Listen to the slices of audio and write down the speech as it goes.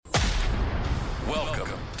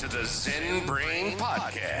to the Zen Brain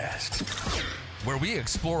Podcast, where we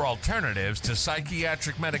explore alternatives to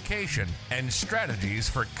psychiatric medication and strategies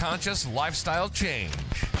for conscious lifestyle change.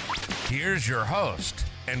 Here's your host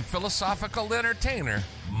and philosophical entertainer,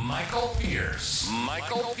 Michael Pierce.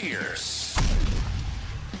 Michael Pierce.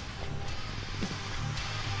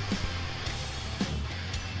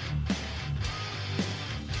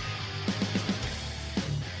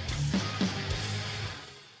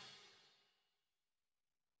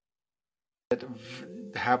 That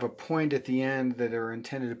have a point at the end that are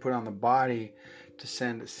intended to put on the body to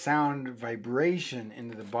send sound vibration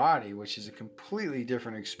into the body, which is a completely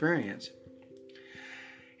different experience.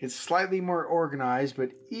 It's slightly more organized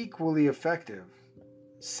but equally effective.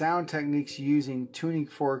 Sound techniques using tuning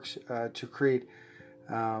forks to create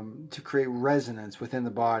resonance within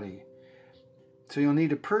the body. So you'll need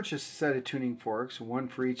to purchase a set of tuning forks, one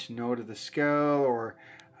for each note of the scale, or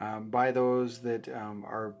buy those that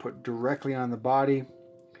are put directly on the body.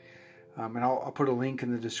 And I'll put a link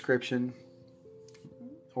in the description.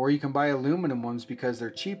 Or you can buy aluminum ones because they're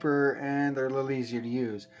cheaper and they're a little easier to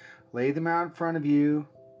use. Lay them out in front of you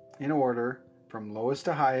in order from lowest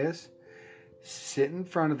to highest. Sit in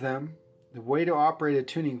front of them. The way to operate a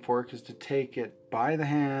tuning fork is to take it by the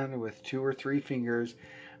hand with 2 or 3 fingers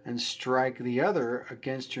and strike the other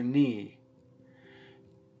against your knee.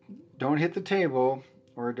 Don't hit the table,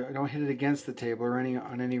 or don't hit it against the table or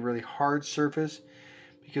on any really hard surface,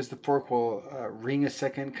 because the fork will ring a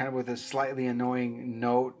second, kind of with a slightly annoying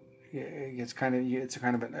note. It's kind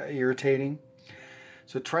of irritating.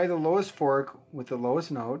 So try the lowest fork with the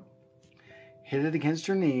lowest note, hit it against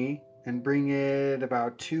your knee, and bring it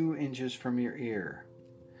about 2 inches from your ear.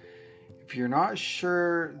 If you're not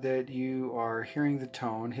sure that you are hearing the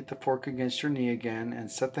tone, hit the fork against your knee again and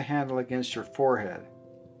set the handle against your forehead.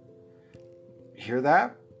 Hear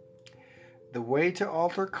that? The way to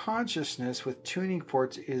alter consciousness with tuning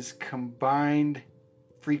forks is combined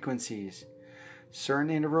frequencies. Certain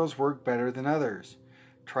intervals work better than others.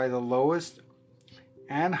 Try the lowest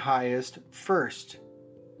and highest first.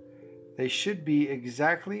 They should be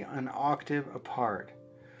exactly an octave apart.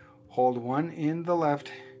 Hold one in the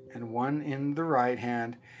left and one in the right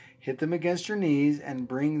hand. Hit them against your knees and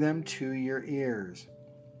bring them to your ears.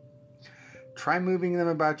 Try moving them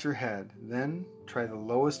about your head. Then try the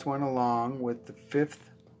lowest one along with the 5th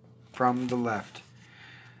from the left.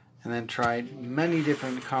 And then try many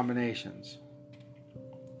different combinations.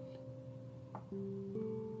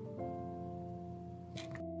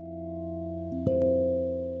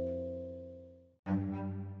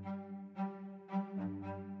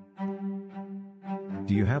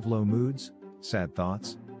 Do you have low moods, sad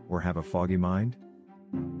thoughts, or have a foggy mind?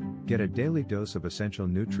 Get a daily dose of essential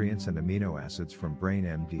nutrients and amino acids from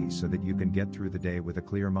BrainMD so that you can get through the day with a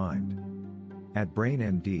clear mind. At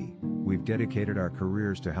BrainMD, we've dedicated our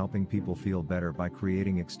careers to helping people feel better by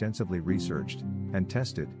creating extensively researched and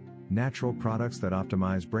tested natural products that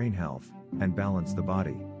optimize brain health and balance the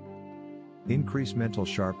body. Increase mental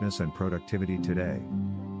sharpness and productivity today.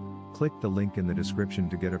 Click the link in the description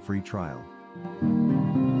to get a free trial.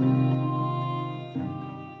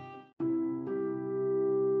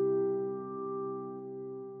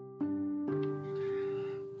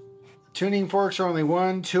 Tuning forks are only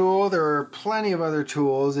one tool. There are plenty of other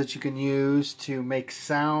tools that you can use to make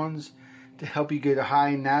sounds to help you get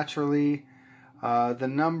high naturally. The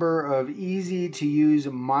number of easy to use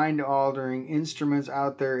mind-altering instruments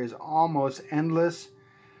out there is almost endless.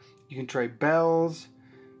 You can try bells,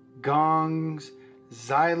 gongs,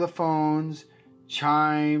 xylophones,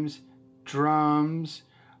 chimes, drums,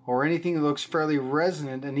 or anything that looks fairly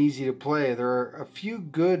resonant and easy to play. There are a few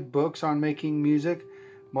good books on making music.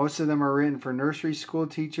 Most of them are written for nursery school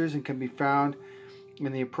teachers and can be found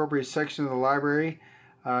in the appropriate section of the library.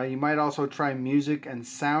 You might also try music and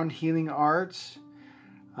sound healing arts.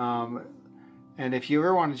 And if you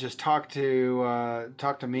ever want to just talk to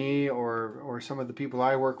me or some of the people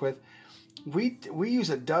I work with, we use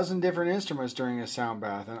a dozen different instruments during a sound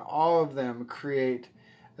bath, and all of them create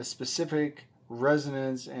a specific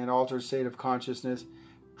resonance and altered state of consciousness.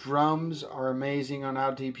 Drums are amazing on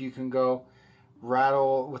how deep you can go.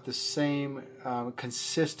 Rattle with the same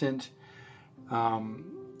consistent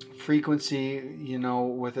frequency,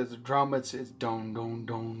 with the drum it's don don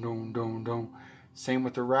don don don don. Same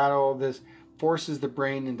with the rattle. This forces the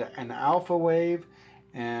brain into an alpha wave,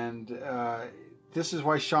 and this is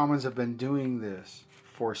why shamans have been doing this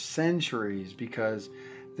for centuries, because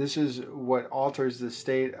this is what alters your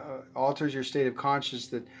state of consciousness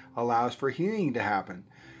that allows for healing to happen.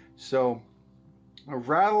 So a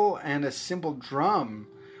rattle and a simple drum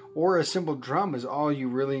or a simple drum is all you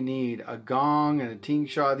really need. A gong and a ting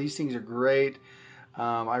sha, these things are great.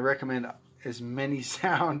 I recommend as many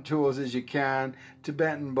sound tools as you can.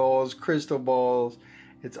 Tibetan bowls, crystal bowls.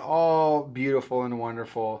 It's all beautiful and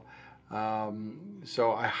wonderful.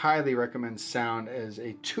 So I highly recommend sound as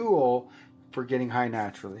a tool for getting high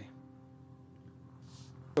naturally.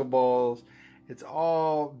 Crystal bowls. It's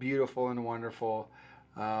all beautiful and wonderful.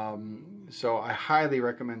 So I highly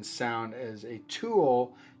recommend sound as a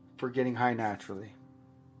tool for getting high naturally.